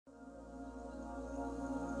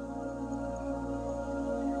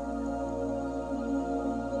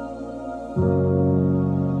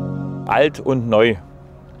Alt und neu.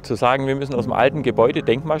 Zu sagen, wir müssen aus dem alten Gebäude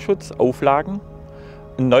Denkmalschutz, Auflagen,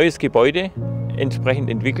 ein neues Gebäude entsprechend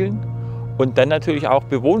entwickeln und dann natürlich auch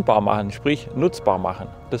bewohnbar machen, sprich nutzbar machen.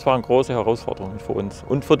 Das waren große Herausforderungen für uns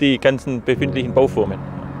und für die ganzen befindlichen Baufirmen.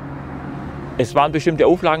 Es waren bestimmte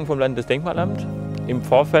Auflagen vom Landesdenkmalamt. Im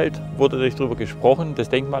Vorfeld wurde darüber gesprochen, das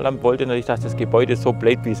Denkmalamt wollte natürlich, dass das Gebäude so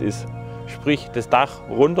bleibt, wie es ist. Sprich, das Dach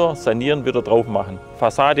runter, sanieren, wieder drauf machen.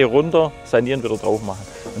 Fassade runter, sanieren, wieder drauf machen.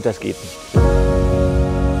 Und das geht nicht.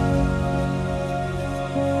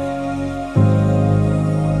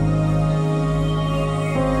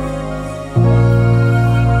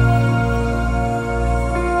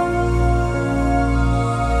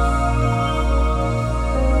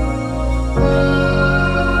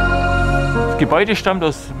 Das Gebäude stammt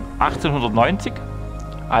aus 1890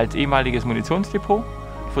 als ehemaliges Munitionsdepot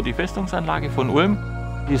für die Festungsanlage von Ulm.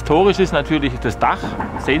 Historisch ist natürlich das Dach,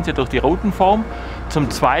 sehen Sie durch die Rautenform. Zum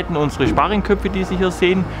Zweiten unsere Sparringköpfe, die Sie hier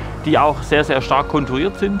sehen, die auch sehr, sehr stark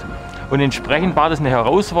konturiert sind. Und entsprechend war das eine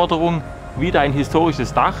Herausforderung, wieder ein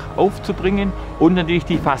historisches Dach aufzubringen und natürlich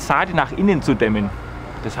die Fassade nach innen zu dämmen.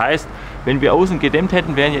 Das heißt, wenn wir außen gedämmt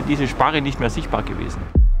hätten, wären ja diese Sparre nicht mehr sichtbar gewesen.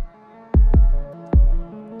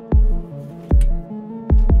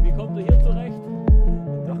 Wie kommt ihr hier zurecht?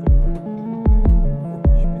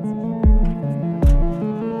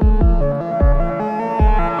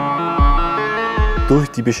 Durch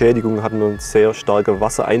die Beschädigung hatten wir einen sehr starken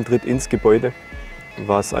Wassereintritt ins Gebäude,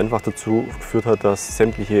 was einfach dazu geführt hat, dass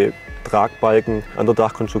sämtliche Tragbalken an der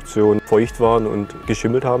Dachkonstruktion feucht waren und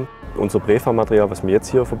geschimmelt haben. Unser PREFA-Material, was wir jetzt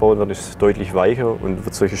hier verbaut werden, ist deutlich weicher und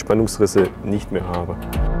wird solche Spannungsrisse nicht mehr haben.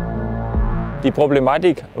 Die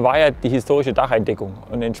Problematik war ja die historische Dacheindeckung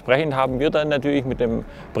und entsprechend haben wir dann natürlich mit dem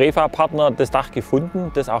PREFA-Partner das Dach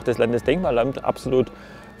gefunden, das auch das Landesdenkmalamt absolut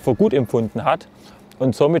für gut empfunden hat.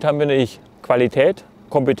 Und somit haben wir natürlich Qualität,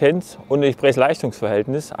 Kompetenz und ein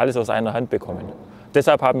Preis-Leistungs-Verhältnis alles aus einer Hand bekommen.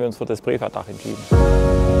 Deshalb haben wir uns für das PREFA Dach entschieden.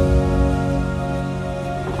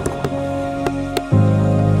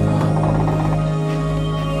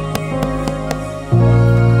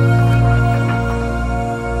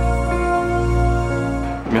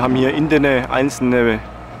 Wir haben hier in den einzelnen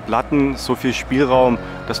Platten so viel Spielraum,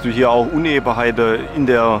 dass du hier auch Unebenheiten in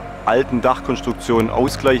der alten Dachkonstruktion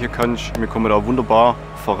ausgleichen kannst. Wir kommen da wunderbar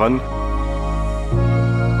voran.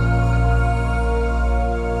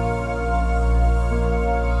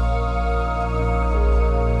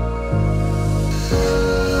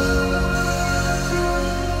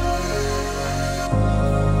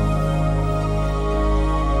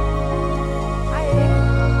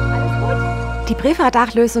 Die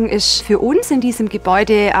PREFA-Dachlösung ist für uns in diesem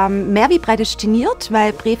Gebäude mehr wie prädestiniert,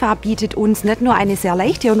 weil PREFA bietet uns nicht nur eine sehr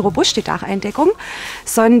leichte und robuste Dacheindeckung,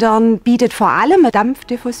 sondern bietet vor allem einen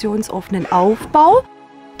dampfdiffusionsoffenen Aufbau.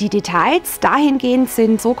 Die Details dahingehend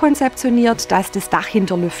sind so konzeptioniert, dass das Dach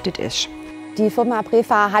hinterlüftet ist. Die Firma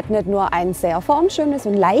PREFA hat nicht nur ein sehr formschönes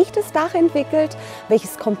und leichtes Dach entwickelt,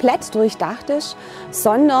 welches komplett durchdacht ist,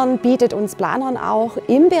 sondern bietet uns Planern auch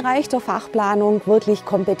im Bereich der Fachplanung wirklich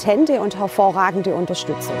kompetente und hervorragende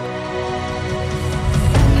Unterstützung.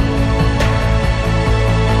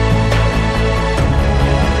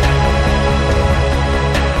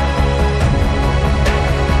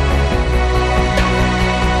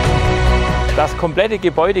 Das komplette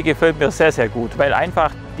Gebäude gefällt mir sehr, sehr gut, weil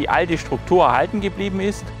einfach die alte Struktur erhalten geblieben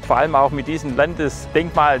ist. Vor allem auch mit diesen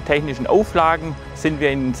landesdenkmaltechnischen Auflagen sind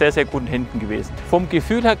wir in sehr, sehr guten Händen gewesen. Vom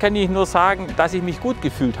Gefühl her kann ich nur sagen, dass ich mich gut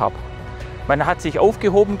gefühlt habe. Man hat sich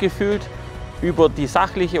aufgehoben gefühlt über die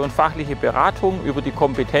sachliche und fachliche Beratung, über die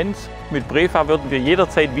Kompetenz. Mit PREFA würden wir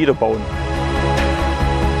jederzeit wieder bauen.